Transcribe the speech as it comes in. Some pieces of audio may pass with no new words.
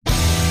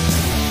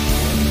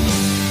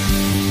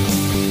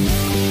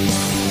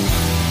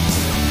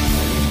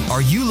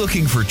Are you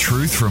looking for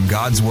truth from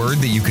God's Word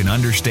that you can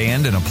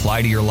understand and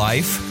apply to your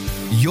life?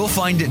 You'll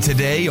find it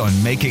today on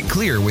Make It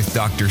Clear with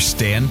Dr.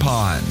 Stan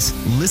Ponz.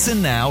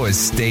 Listen now as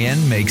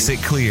Stan makes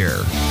it clear.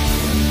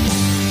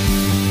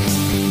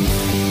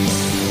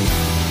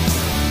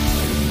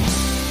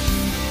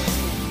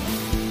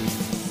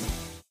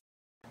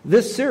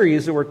 This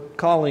series that we're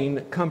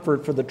calling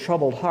Comfort for the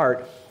Troubled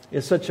Heart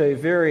is such a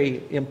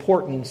very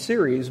important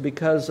series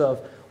because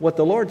of what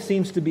the Lord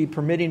seems to be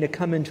permitting to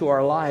come into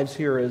our lives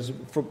here as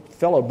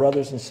fellow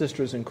brothers and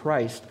sisters in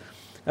Christ.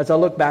 As I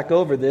look back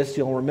over this,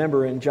 you'll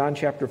remember in John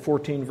chapter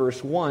 14,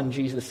 verse 1,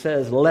 Jesus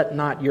says, "Let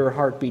not your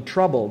heart be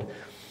troubled."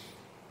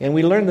 And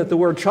we learned that the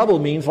word trouble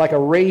means like a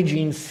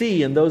raging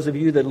sea. And those of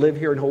you that live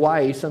here in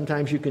Hawaii,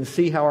 sometimes you can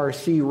see how our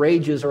sea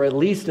rages, or at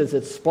least as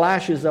it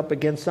splashes up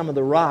against some of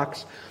the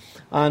rocks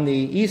on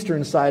the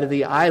eastern side of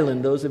the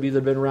island. Those of you that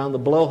have been around the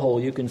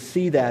blowhole, you can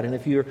see that. And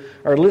if you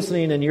are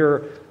listening and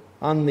you're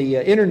on the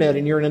internet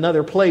and you're in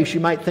another place, you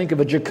might think of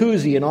a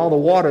jacuzzi and all the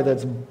water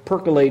that's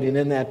percolating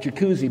in that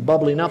jacuzzi,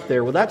 bubbling up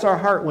there. Well, that's our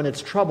heart when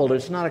it's troubled.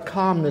 It's not a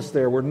calmness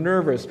there. We're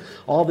nervous.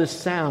 All this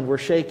sound, we're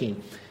shaking.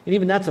 And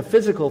even that's a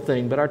physical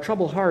thing, but our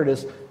troubled heart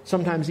is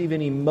sometimes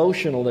even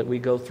emotional that we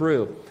go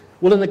through.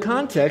 Well, in the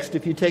context,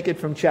 if you take it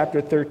from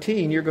chapter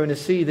 13, you're going to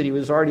see that he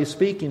was already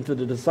speaking to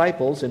the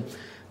disciples, and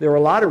there were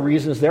a lot of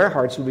reasons their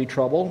hearts would be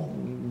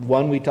troubled.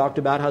 One, we talked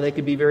about how they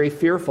could be very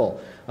fearful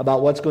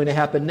about what's going to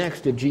happen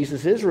next if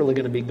Jesus is really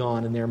going to be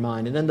gone in their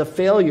mind. And then the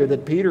failure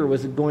that Peter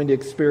was going to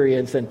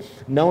experience, and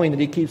knowing that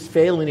he keeps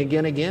failing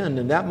again,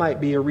 and that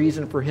might be a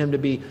reason for him to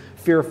be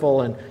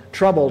fearful and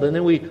troubled. And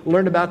then we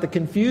learned about the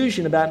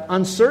confusion, about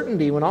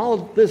uncertainty when all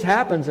of this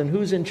happens, and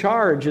who's in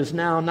charge is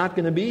now not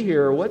going to be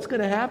here, or what's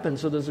going to happen.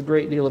 So there's a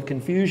great deal of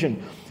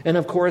confusion. And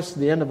of course,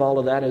 the end of all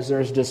of that is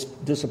there's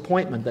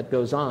disappointment that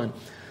goes on.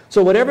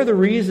 So whatever the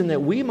reason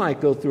that we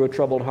might go through a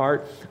troubled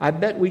heart, I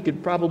bet we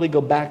could probably go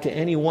back to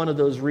any one of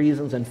those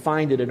reasons and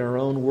find it in our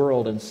own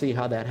world and see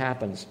how that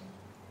happens.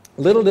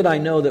 Little did I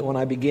know that when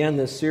I began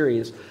this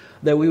series,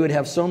 that we would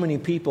have so many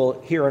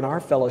people here in our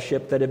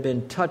fellowship that have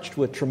been touched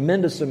with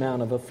tremendous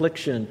amount of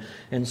affliction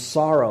and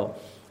sorrow,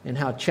 and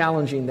how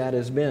challenging that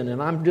has been.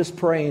 And I'm just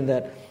praying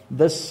that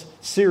this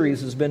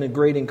series has been a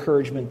great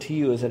encouragement to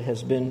you as it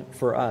has been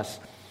for us.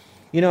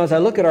 You know, as I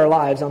look at our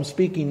lives, I'm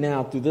speaking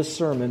now through this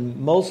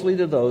sermon mostly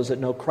to those that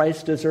know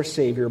Christ as their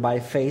Savior by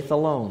faith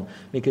alone.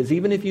 Because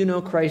even if you know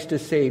Christ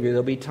as Savior,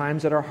 there'll be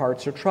times that our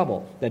hearts are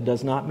troubled. That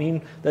does not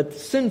mean that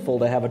it's sinful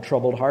to have a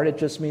troubled heart. It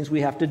just means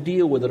we have to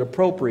deal with it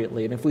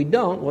appropriately. And if we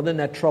don't, well, then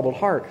that troubled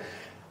heart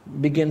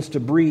begins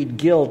to breed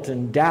guilt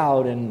and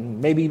doubt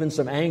and maybe even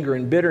some anger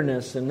and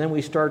bitterness. And then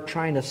we start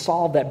trying to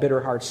solve that bitter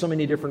heart so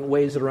many different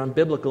ways that are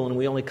unbiblical, and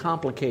we only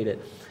complicate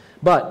it.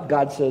 But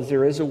God says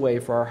there is a way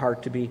for our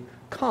heart to be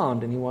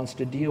calmed, and He wants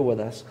to deal with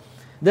us.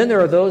 Then there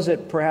are those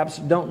that perhaps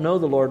don't know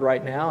the Lord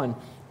right now, and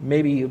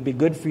maybe it would be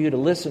good for you to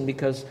listen,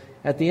 because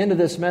at the end of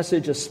this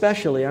message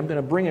especially, I'm going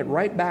to bring it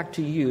right back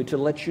to you to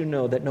let you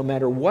know that no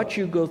matter what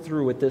you go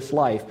through with this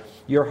life,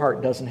 your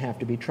heart doesn't have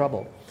to be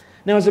troubled.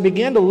 Now, as I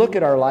began to look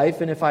at our life,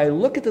 and if I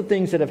look at the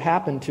things that have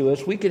happened to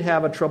us, we could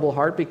have a troubled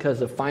heart because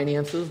of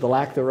finances, the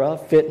lack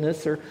thereof,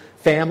 fitness, or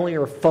family,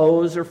 or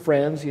foes, or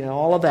friends. You know,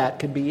 all of that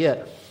could be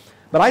it.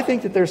 But I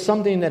think that there's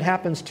something that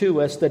happens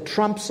to us that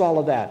trumps all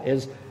of that.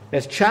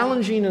 As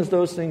challenging as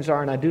those things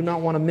are, and I do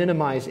not want to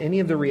minimize any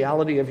of the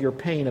reality of your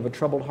pain of a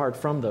troubled heart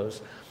from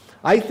those,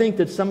 I think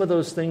that some of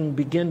those things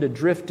begin to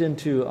drift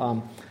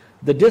into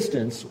the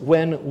distance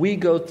when we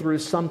go through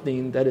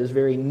something that is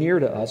very near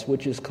to us,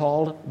 which is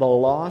called the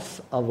loss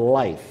of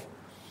life.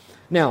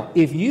 Now,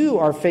 if you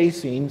are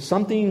facing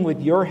something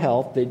with your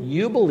health that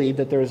you believe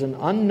that there's an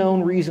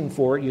unknown reason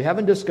for it, you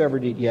haven't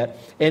discovered it yet,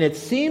 and it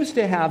seems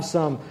to have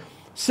some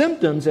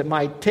symptoms that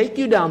might take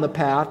you down the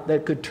path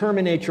that could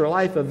terminate your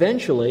life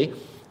eventually,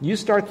 you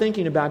start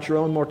thinking about your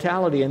own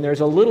mortality, and there's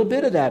a little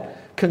bit of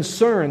that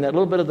concern, that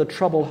little bit of the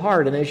troubled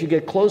heart. And as you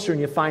get closer and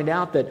you find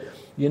out that,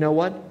 you know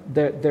what,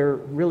 there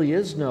really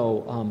is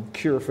no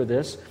cure for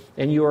this,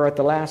 and you are at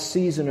the last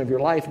season of your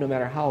life, no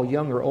matter how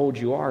young or old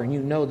you are, and you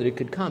know that it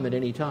could come at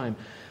any time.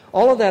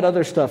 All of that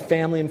other stuff,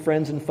 family and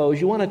friends and foes,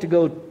 you want it to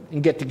go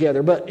and get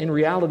together, but in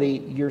reality,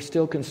 you're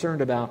still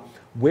concerned about,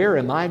 where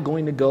am I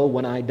going to go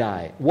when I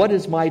die? What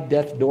is my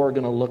death door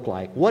going to look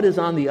like? What is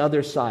on the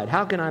other side?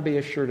 How can I be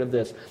assured of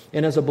this?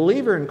 And as a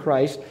believer in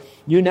Christ,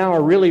 you now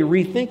are really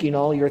rethinking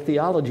all your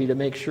theology to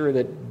make sure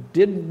that,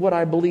 did what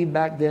I believed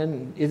back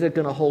then, is it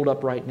going to hold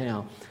up right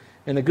now?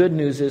 And the good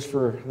news is,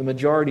 for the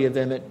majority of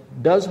them, it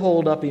does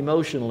hold up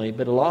emotionally,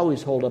 but it'll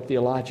always hold up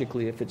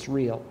theologically if it's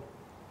real.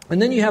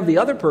 And then you have the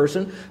other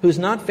person who's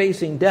not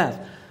facing death,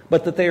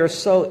 but that they are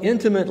so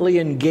intimately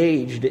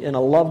engaged in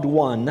a loved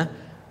one,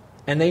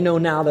 and they know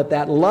now that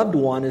that loved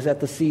one is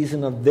at the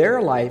season of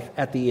their life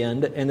at the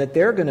end, and that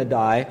they're going to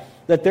die,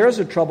 that there's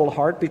a troubled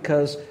heart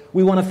because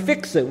we want to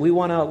fix it. We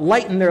want to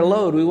lighten their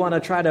load. We want to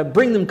try to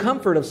bring them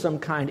comfort of some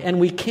kind, and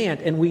we can't.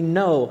 And we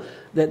know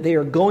that they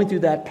are going through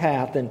that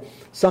path, and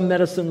some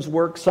medicines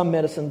work, some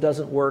medicine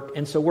doesn't work,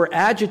 and so we're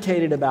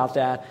agitated about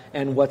that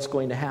and what's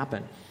going to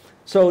happen.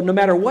 So no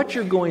matter what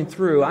you're going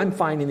through, I'm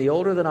finding the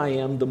older that I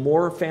am, the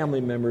more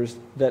family members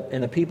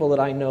and the people that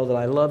I know that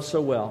I love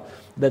so well,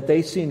 that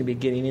they seem to be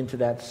getting into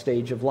that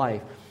stage of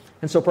life.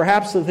 And so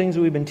perhaps the things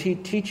that we've been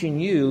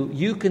teaching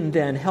you can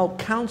then help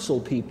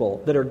counsel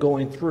people that are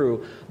going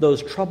through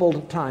those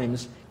troubled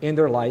times in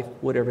their life,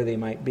 whatever they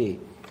might be.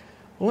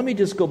 Well, let me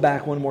just go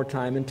back one more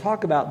time and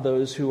talk about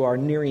those who are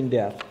nearing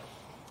death.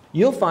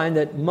 You'll find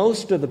that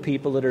most of the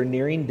people that are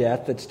nearing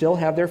death, that still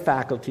have their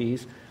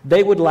faculties,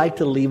 they would like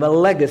to leave a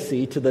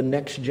legacy to the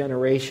next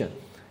generation.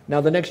 Now,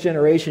 the next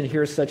generation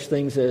hears such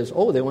things as,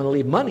 oh, they want to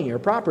leave money or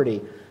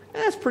property.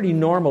 That's pretty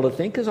normal to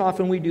think, because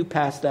often we do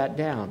pass that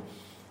down.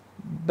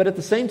 But at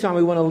the same time,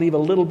 we want to leave a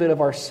little bit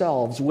of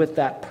ourselves with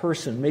that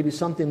person, maybe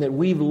something that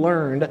we've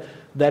learned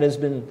that has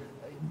been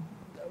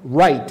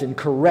right and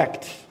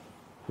correct,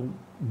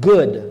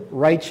 good,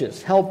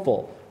 righteous,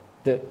 helpful,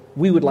 that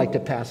we would like to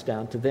pass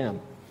down to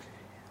them.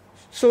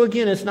 So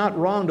again, it's not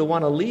wrong to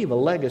want to leave a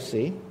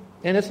legacy,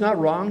 and it's not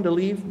wrong to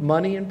leave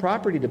money and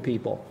property to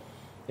people.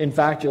 In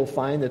fact, you'll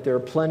find that there are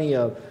plenty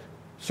of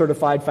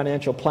certified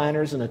financial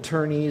planners and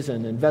attorneys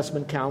and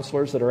investment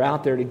counselors that are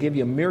out there to give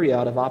you a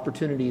myriad of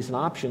opportunities and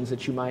options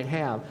that you might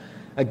have.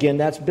 Again,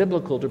 that's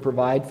biblical to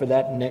provide for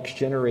that next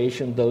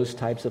generation, those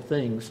types of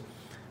things.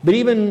 But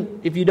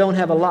even if you don't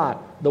have a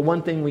lot, the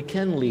one thing we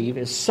can leave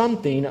is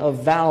something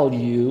of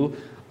value,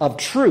 of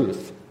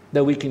truth,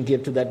 that we can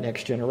give to that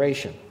next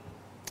generation.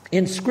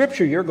 In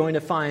Scripture, you're going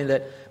to find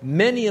that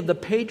many of the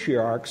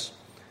patriarchs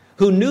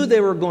who knew they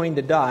were going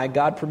to die,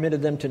 God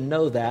permitted them to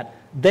know that,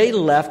 they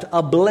left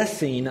a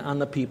blessing on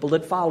the people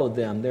that followed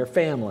them, their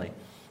family.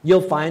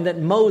 You'll find that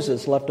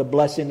Moses left a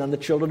blessing on the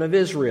children of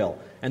Israel,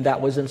 and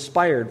that was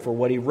inspired for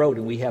what he wrote,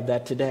 and we have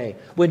that today.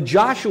 When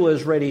Joshua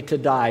is ready to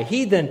die,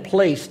 he then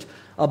placed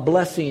a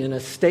blessing and a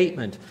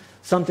statement,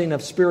 something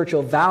of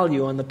spiritual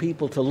value on the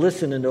people to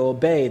listen and to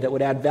obey that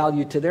would add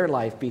value to their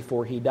life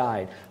before he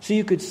died. So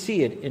you could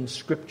see it in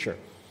Scripture.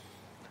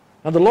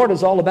 Now the Lord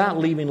is all about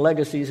leaving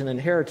legacies and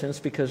inheritance,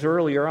 because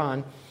later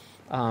on,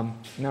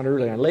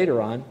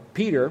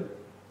 Peter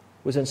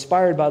was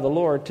inspired by the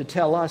Lord to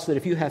tell us that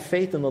if you have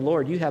faith in the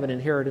Lord, you have an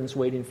inheritance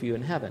waiting for you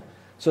in heaven.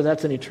 So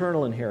that's an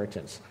eternal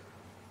inheritance.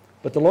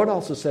 But the Lord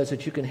also says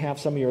that you can have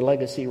some of your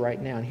legacy right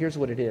now, and here's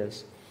what it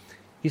is.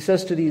 He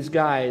says to these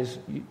guys,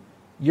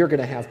 you're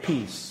going to have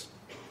peace,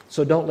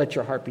 so don't let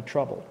your heart be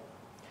troubled.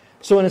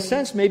 So in a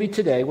sense, maybe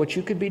today what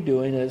you could be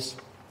doing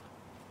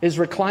is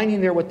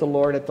reclining there with the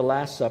Lord at the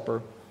Last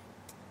Supper,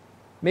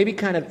 maybe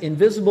kind of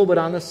invisible but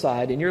on the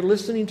side, and you're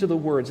listening to the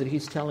words that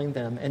He's telling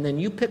them, and then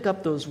you pick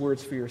up those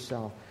words for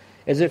yourself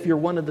as if you're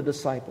one of the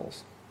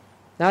disciples.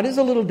 Now it is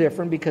a little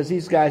different, because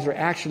these guys are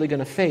actually going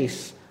to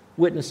face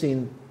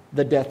witnessing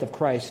the death of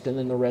Christ and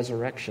then the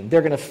resurrection. They're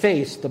going to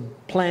face the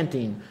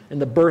planting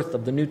and the birth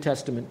of the New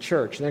Testament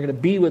church. And they're going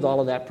to be with all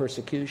of that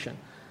persecution.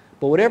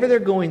 But whatever they're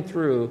going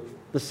through,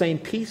 the same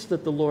peace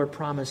that the Lord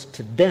promised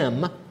to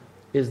them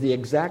is the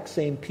exact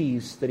same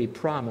peace that He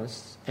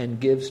promised and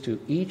gives to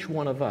each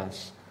one of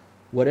us,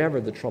 whatever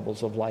the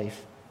troubles of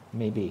life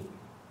may be.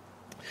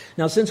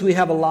 Now, since we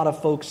have a lot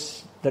of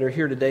folks that are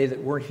here today that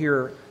weren't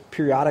here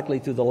periodically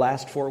through the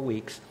last 4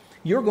 weeks,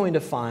 you're going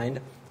to find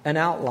an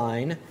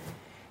outline,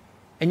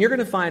 and you're going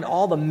to find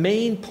all the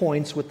main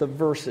points with the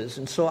verses.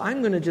 And so I'm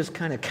going to just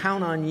kind of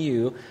count on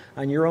you,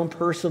 on your own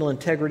personal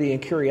integrity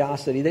and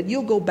curiosity, that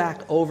you'll go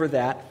back over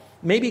that.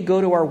 Maybe go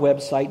to our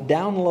website,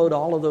 download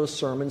all of those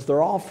sermons.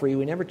 They're all free.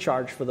 We never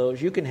charge for those.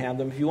 You can have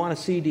them. If you want a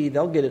CD,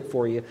 they'll get it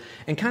for you.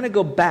 And kind of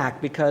go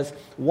back, because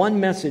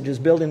one message is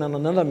building on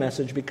another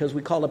message, because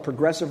we call it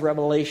progressive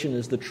revelation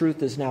as the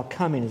truth is now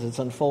coming, as it's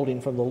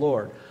unfolding from the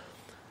Lord.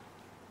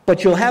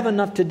 But you'll have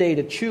enough today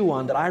to chew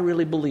on that I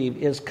really believe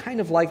is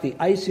kind of like the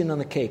icing on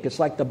the cake. It's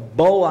like the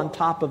bow on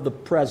top of the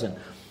present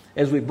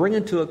as we bring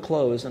it to a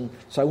close. And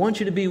so I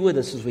want you to be with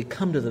us as we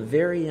come to the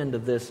very end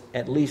of this,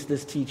 at least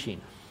this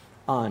teaching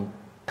on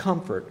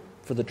comfort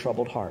for the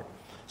troubled heart.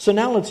 So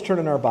now let's turn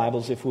in our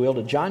Bibles, if we will,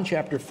 to John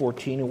chapter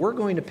 14, and we're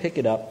going to pick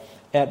it up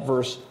at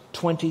verse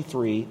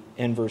 23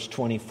 and verse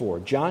 24.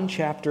 John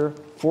chapter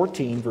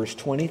 14, verse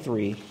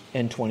 23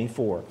 and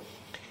 24.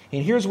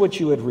 And here's what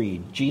you would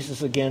read.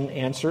 Jesus again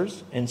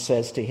answers and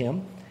says to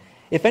him,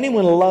 "If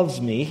anyone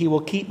loves me, he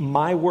will keep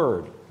my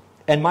word,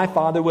 and my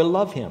Father will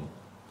love him,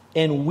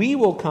 and we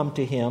will come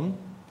to him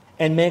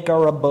and make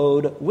our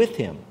abode with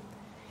him.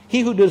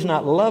 He who does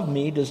not love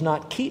me does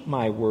not keep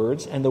my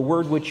words, and the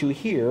word which you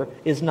hear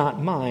is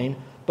not mine,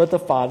 but the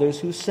Father's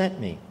who sent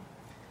me."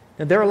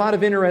 And there are a lot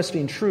of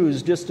interesting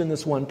truths just in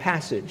this one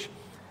passage.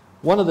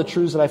 One of the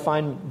truths that I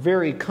find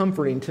very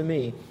comforting to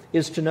me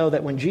is to know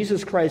that when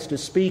Jesus Christ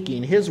is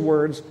speaking, His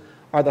words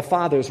are the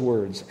Father's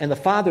words, and the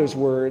Father's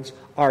words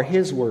are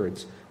His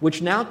words,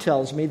 which now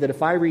tells me that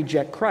if I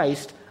reject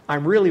Christ,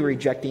 I'm really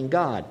rejecting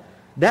God.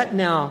 That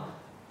now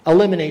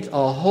eliminates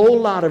a whole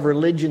lot of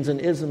religions and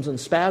isms and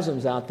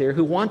spasms out there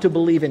who want to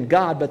believe in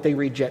God, but they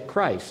reject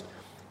Christ.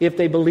 If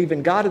they believe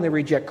in God and they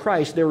reject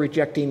Christ, they're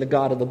rejecting the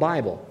God of the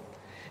Bible.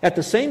 At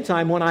the same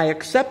time, when I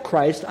accept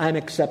Christ, I'm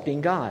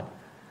accepting God.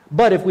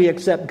 But if we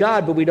accept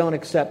God but we don't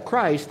accept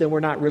Christ, then we're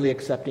not really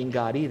accepting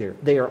God either.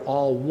 They are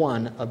all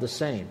one of the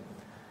same.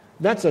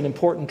 That's an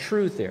important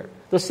truth there.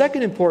 The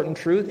second important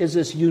truth is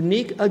this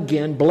unique,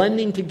 again,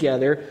 blending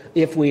together.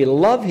 If we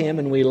love Him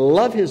and we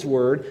love His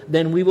Word,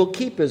 then we will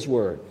keep His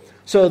Word.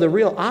 So the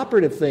real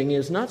operative thing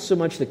is not so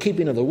much the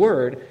keeping of the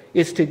Word,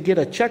 is to get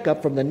a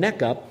checkup from the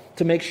neck up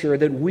to make sure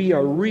that we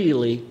are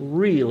really,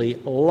 really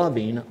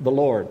loving the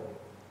Lord.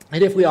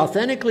 And if we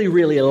authentically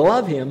really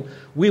love Him,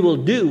 we will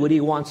do what He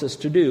wants us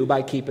to do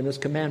by keeping His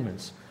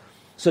commandments.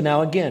 So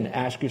now again,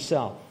 ask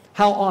yourself,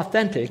 how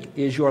authentic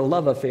is your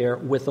love affair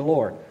with the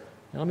Lord?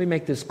 Now let me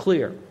make this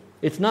clear.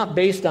 It's not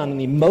based on an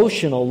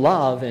emotional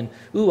love and,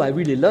 ooh, I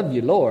really love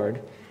you,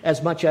 Lord,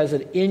 as much as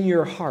it in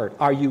your heart.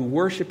 Are you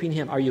worshiping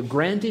Him? Are you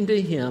granting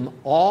to Him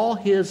all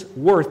His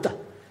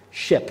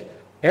worthship?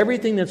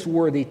 Everything that's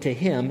worthy to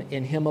Him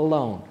in Him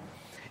alone.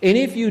 And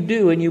if you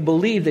do and you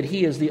believe that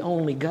He is the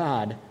only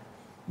God,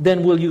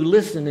 then will you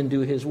listen and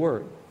do His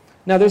word?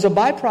 Now there's a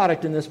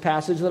byproduct in this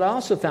passage that I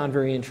also found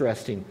very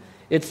interesting.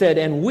 It said,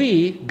 and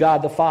we,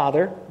 God the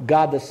Father,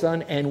 God the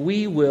Son, and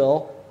we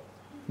will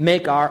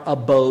make our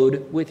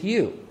abode with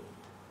you.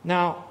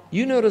 Now,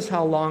 you notice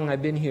how long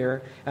I've been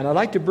here, and I'd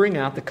like to bring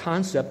out the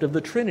concept of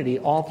the Trinity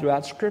all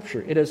throughout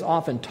Scripture. It is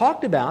often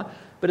talked about,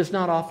 but it's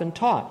not often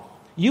taught.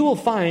 You will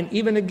find,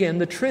 even again,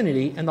 the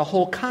Trinity and the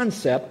whole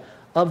concept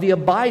of the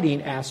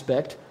abiding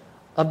aspect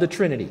of the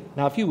Trinity.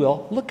 Now, if you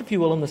will, look, if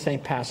you will, in the same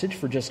passage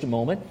for just a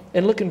moment,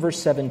 and look in verse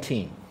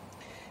 17.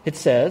 It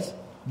says,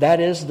 that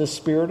is the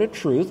Spirit of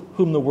truth,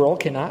 whom the world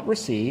cannot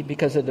receive,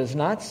 because it does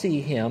not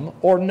see Him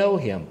or know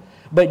Him.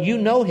 But you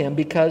know Him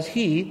because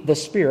He, the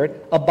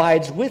Spirit,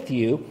 abides with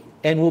you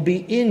and will be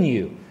in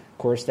you. Of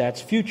course,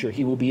 that's future.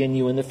 He will be in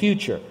you in the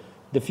future.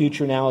 The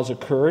future now has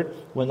occurred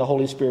when the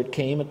Holy Spirit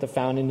came at the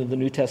founding of the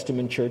New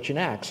Testament church in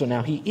Acts. So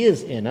now He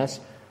is in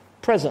us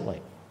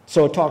presently.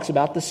 So it talks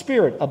about the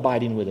Spirit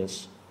abiding with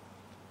us.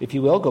 If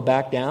you will, go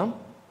back down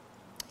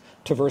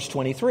to verse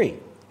 23.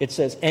 It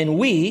says, and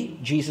we,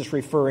 Jesus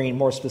referring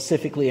more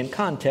specifically in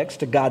context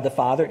to God the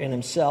Father and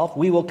Himself,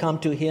 we will come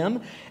to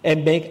Him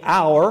and make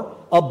our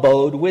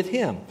abode with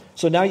Him.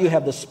 So now you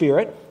have the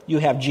Spirit, you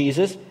have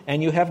Jesus,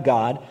 and you have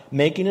God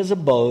making His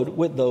abode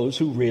with those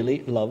who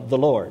really love the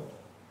Lord.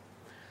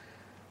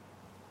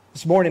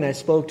 This morning I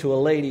spoke to a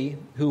lady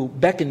who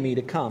beckoned me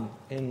to come,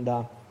 and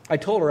I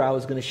told her I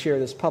was going to share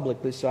this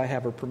publicly, so I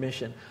have her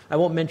permission. I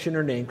won't mention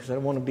her name because I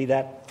don't want to be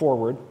that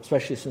forward,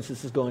 especially since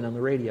this is going on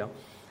the radio.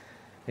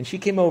 And she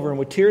came over, and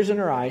with tears in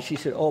her eyes, she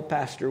said, oh,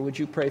 Pastor, would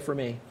you pray for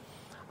me?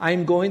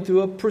 I'm going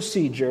through a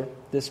procedure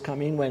this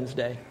coming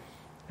Wednesday.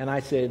 And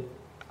I said,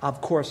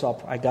 of course,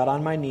 I got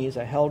on my knees,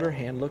 I held her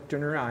hand, looked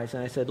in her eyes,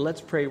 and I said,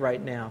 let's pray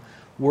right now.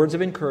 Words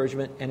of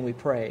encouragement, and we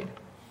prayed.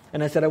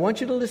 And I said, I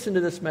want you to listen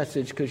to this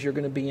message because you're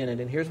going to be in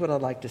it. And here's what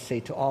I'd like to say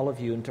to all of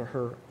you and to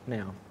her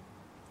now.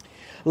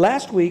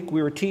 Last week,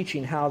 we were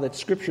teaching how that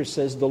Scripture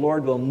says the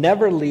Lord will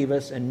never leave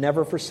us and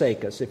never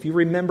forsake us. If you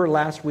remember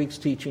last week's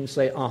teaching,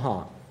 say,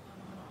 uh-huh.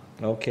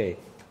 Okay,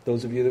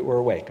 those of you that were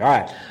awake. All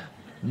right,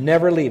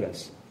 never leave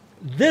us.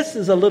 This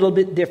is a little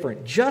bit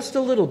different, just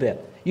a little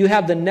bit. You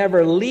have the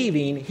never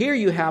leaving. Here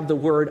you have the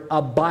word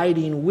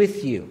abiding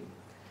with you.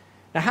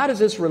 Now, how does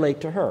this relate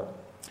to her?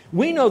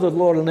 We know the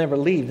Lord will never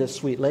leave this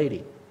sweet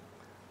lady.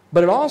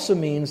 But it also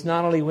means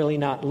not only will He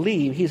not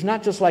leave, He's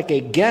not just like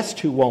a guest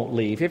who won't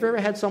leave. Have you ever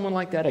had someone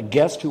like that, a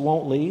guest who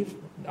won't leave?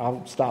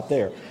 I'll stop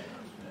there.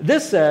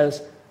 This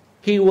says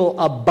He will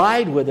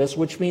abide with us,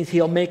 which means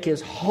He'll make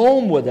His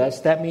home with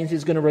us. That means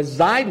He's going to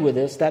reside with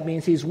us. That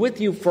means He's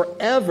with you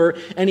forever,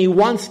 and He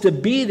wants to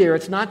be there.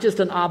 It's not just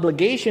an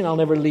obligation, I'll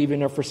never leave you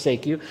nor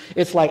forsake you.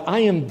 It's like, I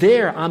am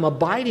there. I'm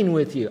abiding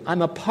with you.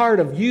 I'm a part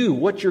of you,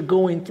 what you're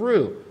going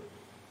through.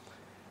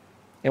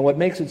 And what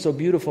makes it so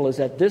beautiful is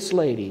that this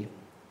lady,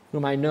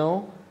 whom I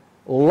know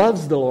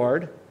loves the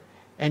Lord,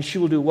 and she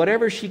will do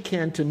whatever she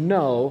can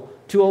to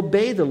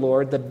obey the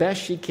Lord the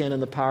best she can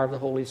in the power of the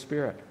Holy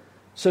Spirit.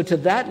 So to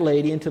that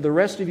lady and to the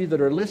rest of you that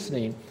are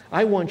listening,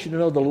 I want you to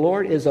know the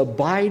Lord is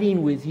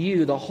abiding with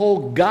you. The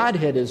whole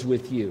Godhead is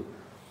with you.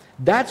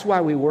 That's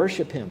why we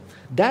worship Him.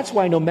 That's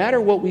why no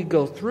matter what we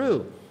go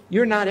through,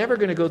 you're not ever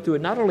going to go through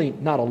it not only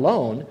not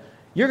alone,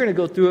 you're going to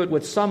go through it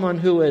with someone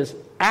who is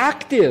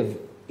active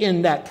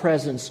in that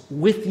presence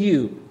with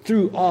you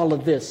through all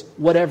of this,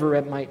 whatever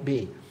it might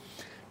be.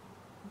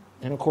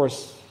 And of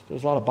course,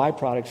 there's a lot of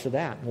byproducts to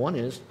that. One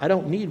is, I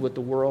don't need what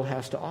the world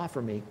has to offer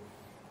me.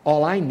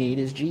 All I need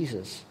is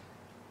Jesus.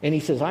 And He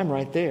says, I'm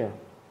right there,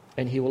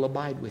 and He will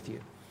abide with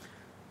you.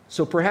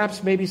 So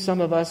perhaps maybe some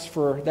of us,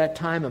 for that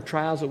time of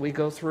trials that we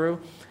go through,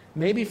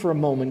 maybe for a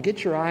moment,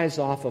 get your eyes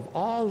off of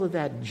all of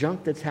that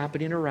junk that's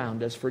happening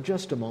around us for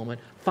just a moment.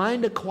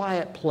 Find a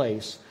quiet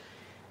place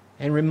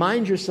and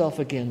remind yourself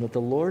again that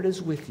the Lord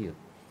is with you.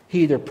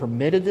 He either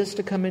permitted this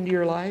to come into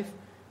your life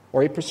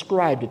or He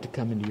prescribed it to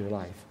come into your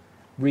life.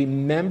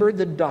 Remember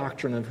the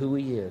doctrine of who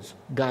He is.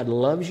 God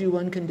loves you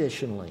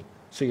unconditionally,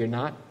 so you're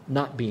not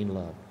being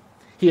loved.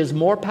 He is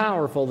more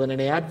powerful than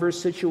an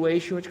adverse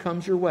situation which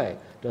comes your way.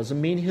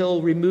 Doesn't mean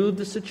He'll remove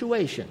the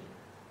situation,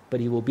 but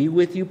He will be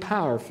with you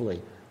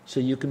powerfully so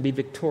you can be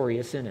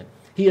victorious in it.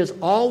 He is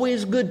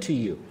always good to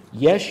you.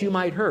 Yes, you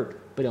might hurt,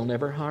 but He'll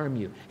never harm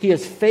you. He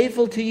is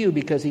faithful to you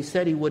because He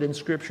said He would in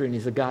Scripture, and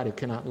He's a God who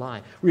cannot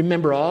lie.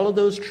 Remember all of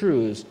those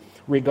truths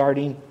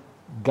regarding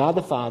God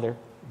the Father,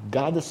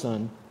 God the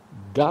Son,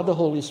 God the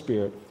Holy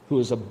Spirit, who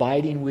is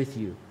abiding with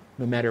you,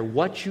 no matter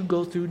what you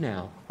go through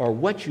now or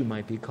what you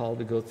might be called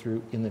to go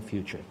through in the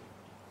future.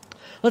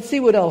 Let's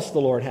see what else the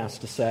Lord has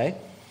to say.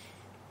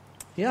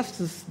 He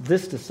has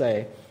this to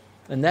say,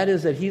 and that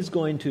is that He's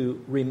going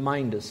to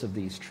remind us of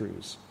these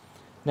truths.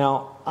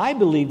 Now, I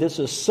believe this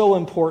is so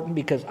important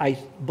because I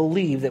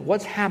believe that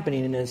what's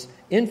happening in His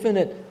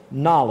infinite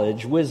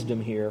knowledge,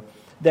 wisdom here,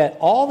 that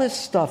all this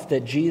stuff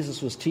that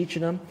Jesus was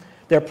teaching them,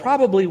 there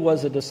probably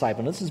was a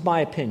disciple. This is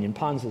my opinion,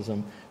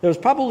 Ponzism. There was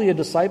probably a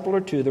disciple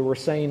or two that were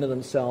saying to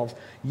themselves,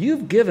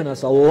 you've given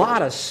us a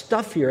lot of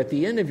stuff here at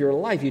the end of your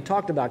life. You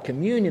talked about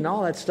communion,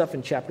 all that stuff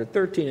in chapter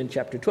 13 and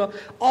chapter 12.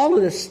 All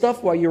of this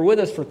stuff while you're with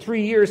us for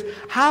 3 years.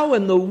 How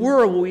in the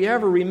world will we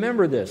ever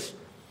remember this?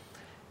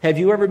 Have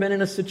you ever been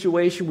in a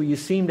situation where you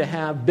seem to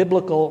have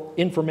biblical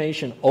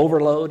information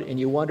overload and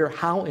you wonder,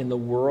 how in the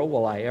world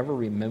will I ever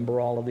remember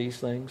all of these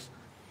things?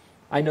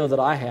 I know that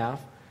I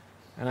have.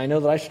 And I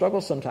know that I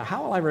struggle sometimes.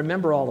 How will I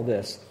remember all of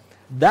this?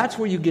 That's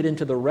where you get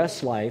into the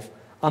rest life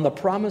on the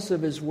promise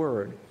of His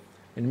Word.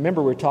 And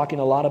remember, we're talking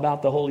a lot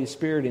about the Holy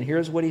Spirit, and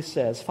here's what He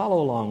says.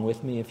 Follow along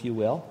with me, if you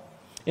will.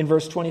 In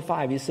verse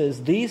 25, He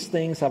says, these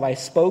things have I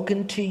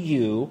spoken to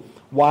you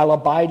while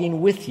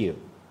abiding with you.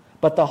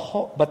 But the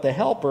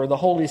Helper, the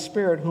Holy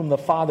Spirit, whom the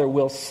Father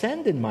will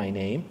send in my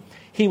name,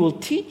 He will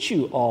teach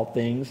you all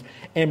things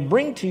and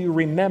bring to you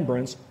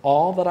remembrance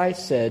all that I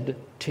said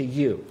to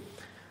you.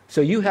 So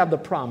you have the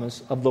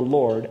promise of the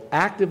Lord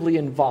actively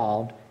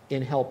involved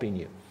in helping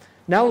you.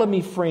 Now let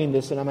me frame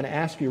this, and I'm going to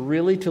ask you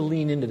really to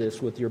lean into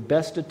this with your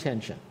best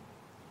attention.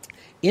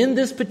 In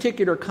this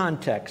particular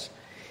context,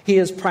 He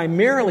is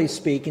primarily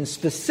speaking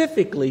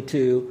specifically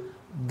to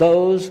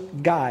those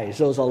guys,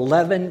 those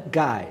 11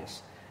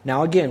 guys.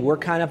 Now again, we're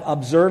kind of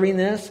observing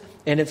this,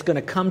 and it's going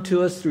to come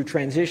to us through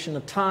transition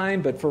of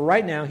time, but for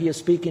right now, He is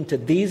speaking to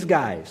these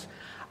guys.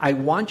 I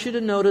want you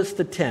to notice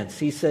the tense.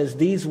 He says,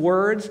 these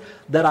words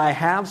that I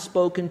have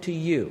spoken to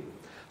you.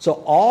 So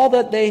all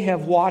that they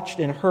have watched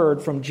and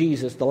heard from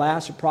Jesus the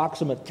last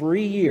approximate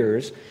 3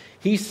 years,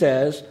 He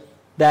says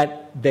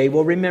that they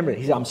will remember it.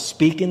 He says, I'm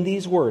speaking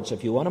these words,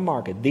 if you want to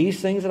mark it. These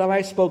things that have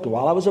I spoken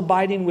while I was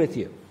abiding with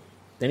you.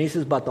 Then He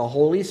says, but the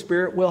Holy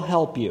Spirit will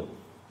help you,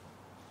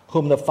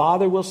 whom the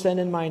Father will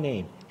send in my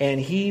name, and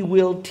He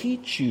will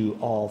teach you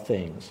all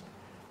things.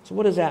 So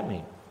what does that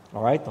mean?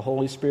 All right, the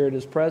Holy Spirit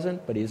is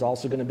present, but He's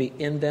also going to be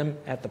in them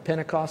at the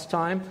Pentecost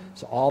time.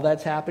 So all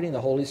that's happening,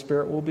 the Holy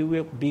Spirit will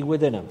be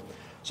within them.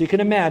 So you can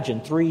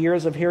imagine 3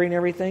 years of hearing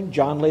everything.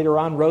 John later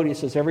on wrote, he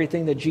says,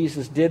 everything that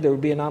Jesus did, there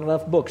would be not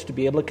enough books to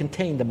be able to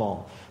contain them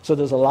all. So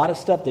there's a lot of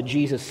stuff that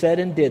Jesus said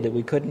and did that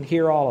we couldn't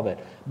hear all of it.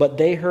 But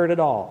they heard it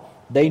all.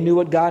 They knew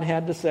what God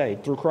had to say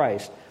through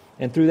Christ.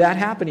 And through that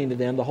happening to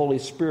them, the Holy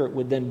Spirit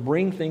would then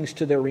bring things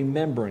to their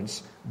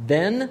remembrance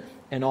then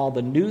and all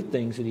the new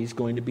things that He's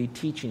going to be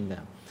teaching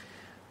them.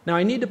 Now,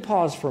 I need to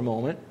pause for a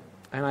moment,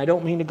 and I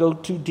don't mean to go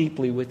too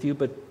deeply with you,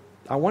 but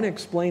I want to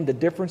explain the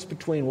difference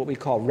between what we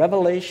call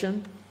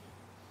revelation,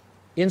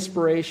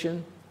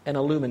 inspiration, and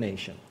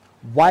illumination.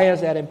 Why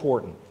is that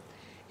important?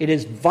 It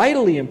is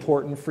vitally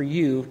important for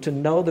you to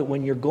know that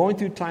when you're going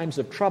through times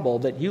of trouble,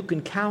 that you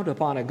can count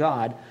upon a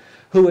God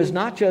who is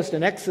not just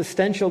an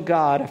existential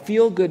God, a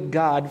feel-good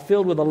God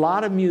filled with a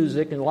lot of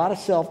music and a lot of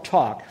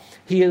self-talk.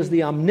 He is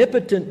the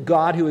omnipotent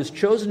God who has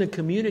chosen to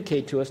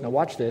communicate to us. Now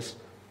watch this.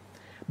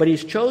 But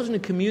He's chosen to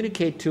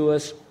communicate to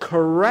us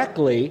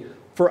correctly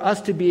for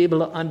us to be able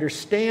to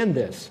understand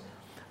this.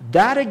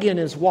 That again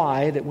is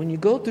why that when you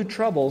go through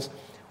troubles,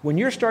 when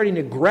you're starting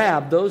to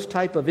grab those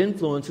type of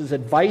influences,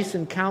 advice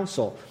and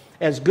counsel,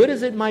 as good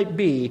as it might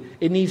be,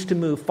 it needs to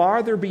move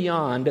farther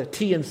beyond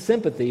tea and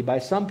sympathy by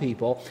some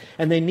people,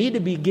 and they need to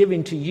be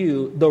giving to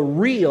you the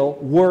real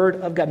Word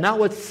of God. Not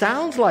what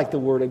sounds like the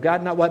Word of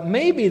God, not what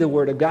may be the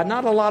Word of God,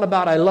 not a lot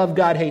about I love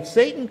God, hate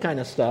Satan kind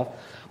of stuff,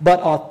 but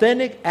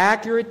authentic,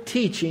 accurate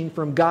teaching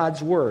from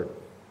God's Word.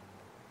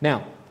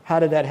 Now,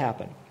 how did that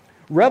happen?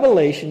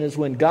 Revelation is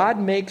when God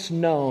makes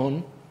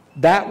known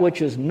that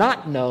which is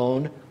not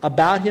known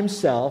about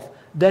Himself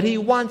that He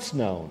wants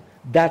known.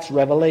 That's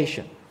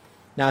revelation.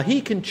 Now,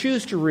 He can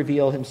choose to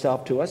reveal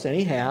Himself to us, and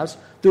He has,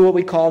 through what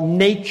we call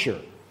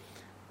nature.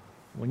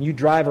 When you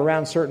drive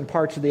around certain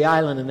parts of the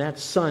island and that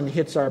sun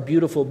hits our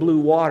beautiful blue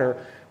water,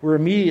 we're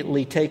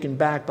immediately taken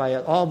back by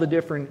all the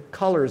different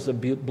colors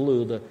of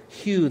blue, the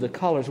hue, the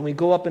colors. When we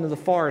go up into the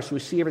forest, we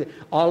see everything,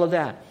 all of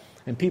that.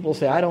 And people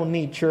say, I don't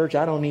need church,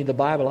 I don't need the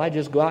Bible, I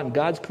just go out in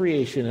God's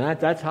creation, and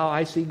that's how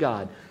I see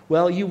God.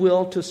 Well, you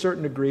will to a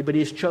certain degree, but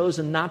He's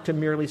chosen not to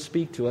merely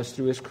speak to us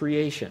through His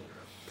creation.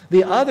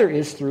 The other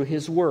is through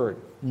His Word.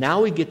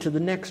 Now we get to the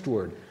next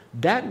word.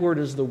 That word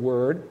is the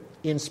word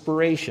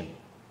inspiration.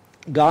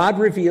 God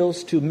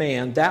reveals to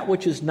man that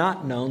which is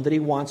not known that He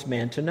wants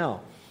man to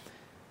know.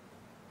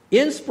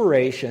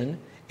 Inspiration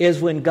is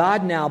when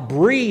God now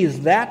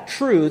breathes that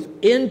truth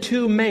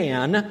into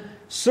man,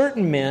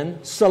 certain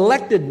men,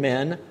 selected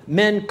men,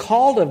 men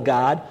called of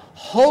God,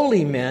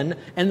 holy men,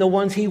 and the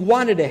ones He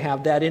wanted to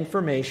have that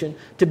information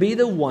to be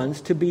the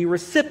ones to be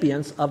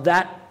recipients of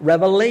that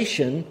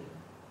revelation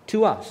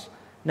to us.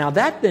 Now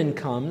that then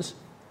comes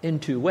in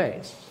two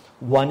ways.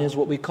 One is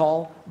what we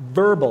call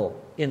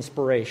verbal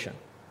inspiration.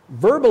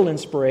 Verbal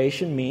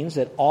inspiration means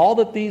that all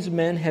that these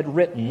men had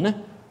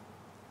written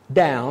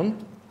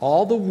down,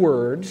 all the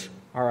words,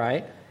 all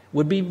right,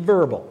 would be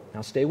verbal.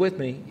 Now stay with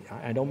me.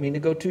 I don't mean to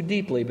go too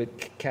deeply,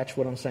 but catch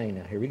what I'm saying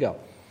now. Here we go.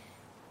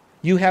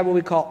 You have what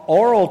we call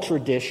oral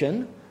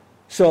tradition.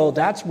 So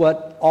that's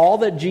what all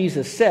that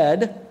Jesus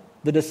said,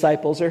 the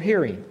disciples are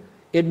hearing.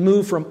 It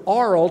moved from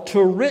oral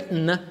to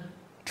written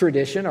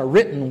tradition, a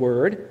written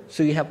word.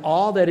 So you have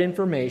all that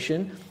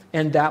information,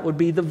 and that would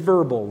be the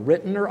verbal,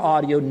 written or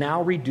audio,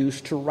 now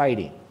reduced to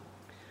writing.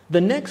 The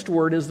next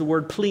word is the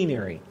word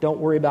plenary. Don't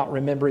worry about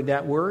remembering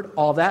that word.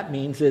 All that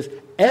means is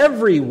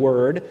every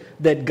word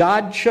that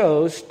God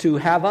chose to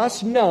have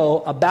us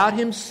know about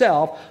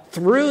Himself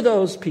through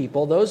those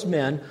people, those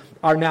men,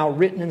 are now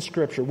written in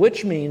Scripture,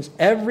 which means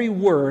every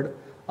word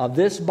of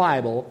this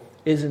Bible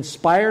is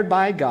inspired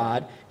by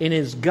God and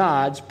is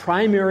God's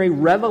primary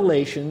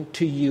revelation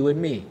to you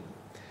and me.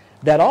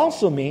 That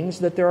also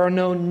means that there are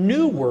no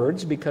new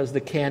words because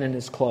the canon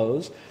is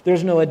closed.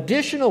 There's no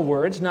additional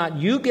words. Not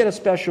you get a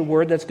special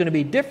word that's going to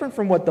be different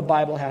from what the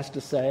Bible has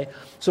to say.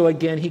 So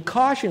again, he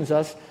cautions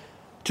us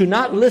to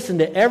not listen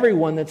to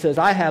everyone that says,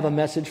 I have a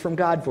message from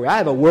God for you. I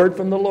have a word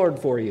from the Lord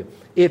for you.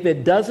 If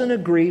it doesn't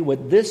agree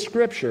with this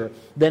Scripture,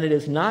 then it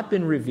has not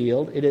been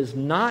revealed. It has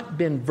not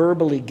been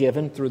verbally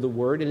given through the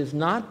Word. It has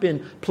not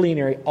been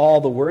plenary, all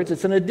the words.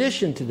 It's an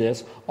addition to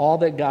this. All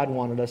that God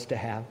wanted us to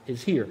have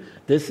is here.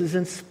 This is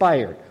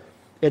inspired.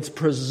 It's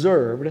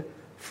preserved,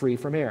 free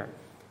from error.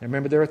 Now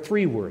remember, there are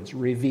three words: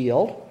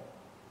 revealed,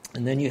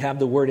 and then you have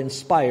the word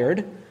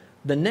inspired.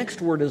 The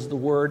next word is the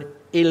word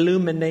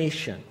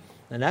illumination.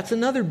 And that's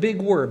another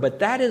big word, but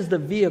that is the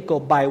vehicle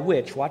by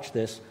which, watch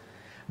this,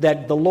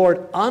 that the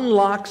Lord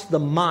unlocks the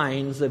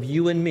minds of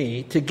you and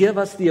me to give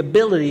us the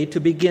ability to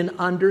begin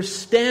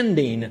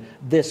understanding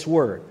this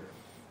word,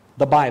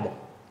 the Bible.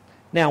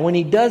 Now, when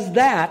He does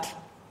that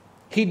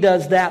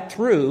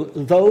through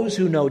those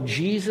who know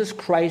Jesus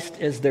Christ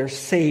as their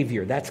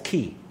Savior. That's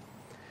key.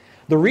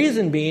 The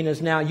reason being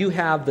is now you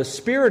have the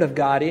Spirit of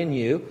God in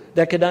you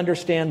that could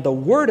understand the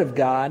Word of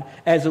God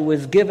as it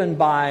was given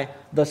by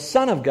the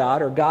Son of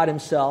God, or God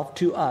Himself,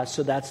 to us.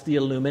 So that's the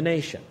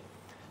illumination.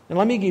 And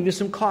let me give you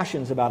some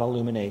cautions about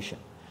illumination.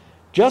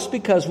 Just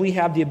because we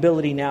have the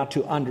ability now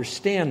to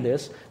understand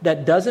this,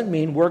 that doesn't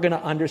mean we're going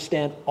to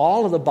understand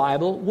all of the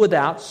Bible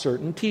without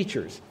certain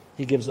teachers.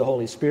 He gives the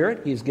Holy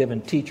Spirit. He's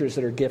given teachers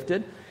that are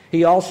gifted.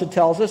 He also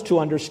tells us to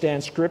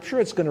understand Scripture.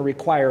 It's going to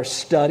require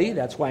study.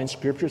 That's why in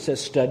Scripture it says,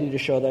 study to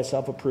show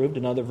thyself approved,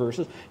 in other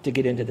verses, to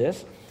get into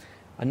this.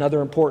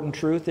 Another important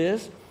truth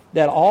is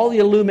that all the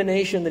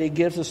illumination that He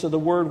gives us of the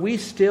Word, we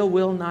still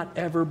will not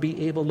ever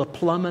be able to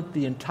plummet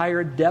the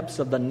entire depths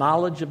of the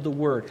knowledge of the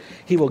Word.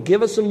 He will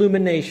give us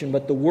illumination,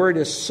 but the Word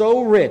is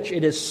so rich,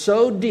 it is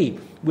so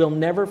deep, we'll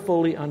never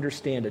fully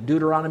understand it.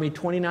 Deuteronomy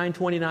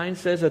 29:29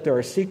 says that there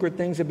are secret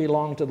things that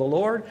belong to the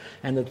Lord,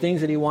 and the things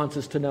that He wants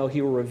us to know,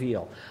 He will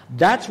reveal.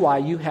 That's why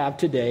you have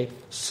today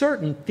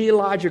certain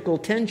theological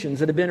tensions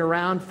that have been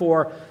around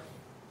for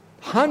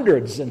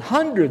hundreds and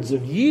hundreds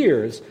of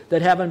years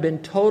that haven't been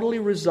totally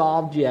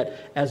resolved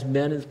yet as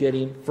men is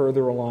getting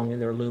further along in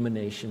their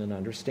illumination and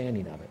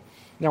understanding of it.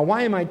 Now,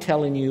 why am I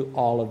telling you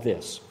all of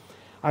this?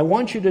 I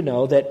want you to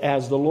know that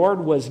as the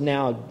Lord was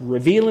now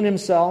revealing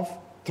Himself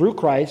through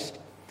Christ,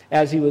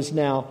 as He was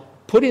now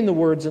putting the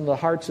words in the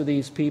hearts of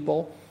these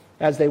people,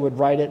 as they would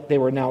write it, they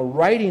were now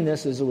writing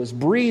this as it was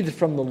breathed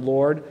from the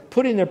Lord,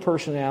 putting their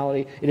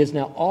personality. It is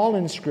now all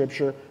in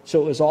Scripture,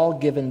 so it was all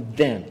given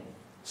then.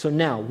 So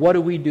now, what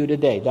do we do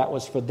today? That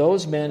was for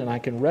those men, and I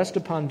can rest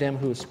upon them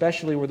who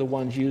especially were the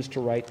ones used to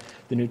write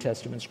the New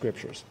Testament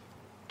Scriptures.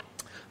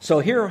 So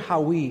here are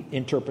how we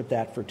interpret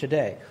that for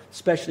today,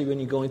 especially when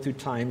you're going through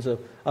times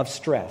of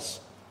stress.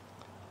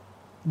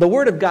 The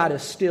Word of God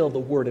is still the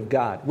Word of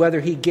God. Whether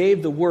He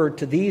gave the Word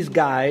to these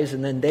guys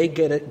and then they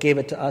gave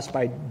it to us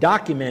by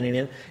documenting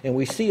it, and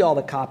we see all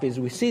the copies,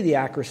 we see the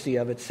accuracy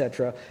of it,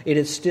 etc., it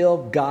is still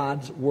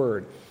God's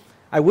Word.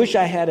 I wish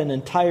I had an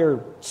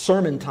entire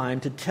sermon time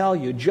to tell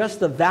you just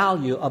the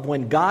value of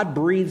when God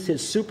breathes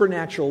His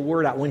supernatural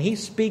Word out. When He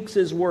speaks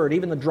His Word,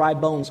 even the dry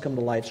bones come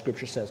to life,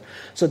 Scripture says.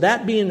 So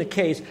that being the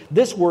case,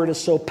 this Word is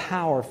so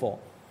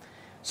powerful.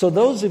 So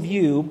those of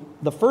you,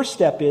 the first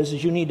step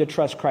is you need to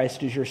trust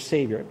Christ as your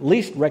Savior. At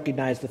least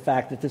recognize the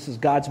fact that this is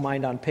God's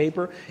mind on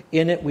paper.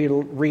 In it we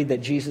read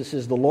that Jesus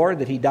is the Lord,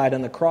 that He died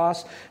on the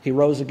cross, He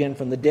rose again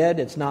from the dead.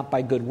 It's not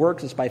by good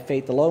works, it's by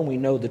faith alone. We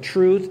know the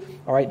truth.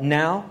 All right,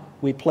 now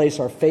we place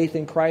our faith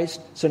in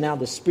Christ. So now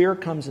the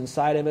Spirit comes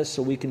inside of us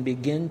so we can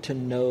begin to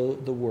know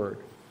the Word.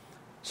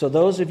 So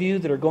those of you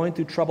that are going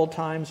through troubled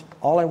times,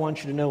 all I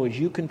want you to know is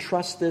you can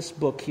trust this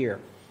book here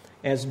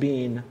as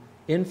being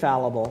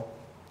infallible,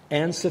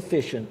 and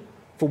sufficient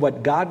for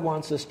what God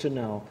wants us to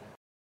know.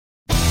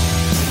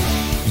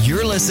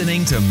 You're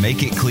listening to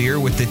Make It Clear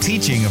with the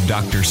teaching of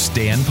Dr.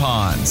 Stan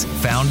Ponz,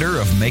 founder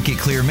of Make It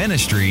Clear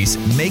Ministries.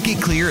 Make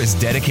It Clear is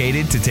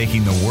dedicated to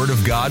taking the Word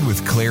of God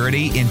with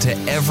clarity into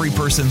every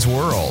person's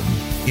world.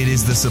 It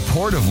is the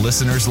support of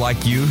listeners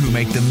like you who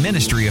make the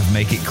ministry of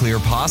Make It Clear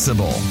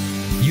possible.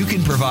 You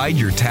can provide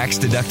your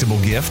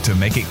tax-deductible gift to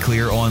Make It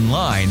Clear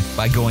online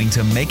by going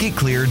to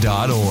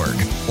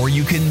makeitclear.org, or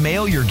you can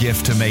mail your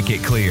gift to Make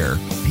It Clear,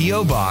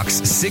 P.O. Box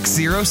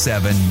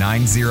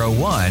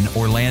 607901,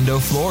 Orlando,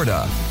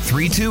 Florida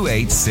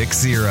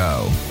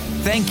 32860.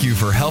 Thank you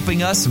for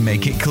helping us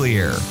make it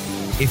clear.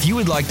 If you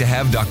would like to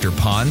have Dr.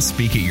 Ponz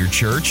speak at your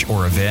church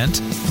or event,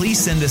 please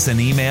send us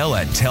an email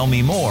at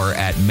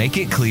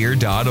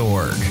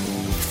tellmemore@makeitclear.org.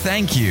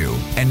 Thank you,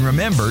 and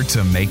remember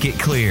to make it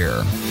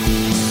clear.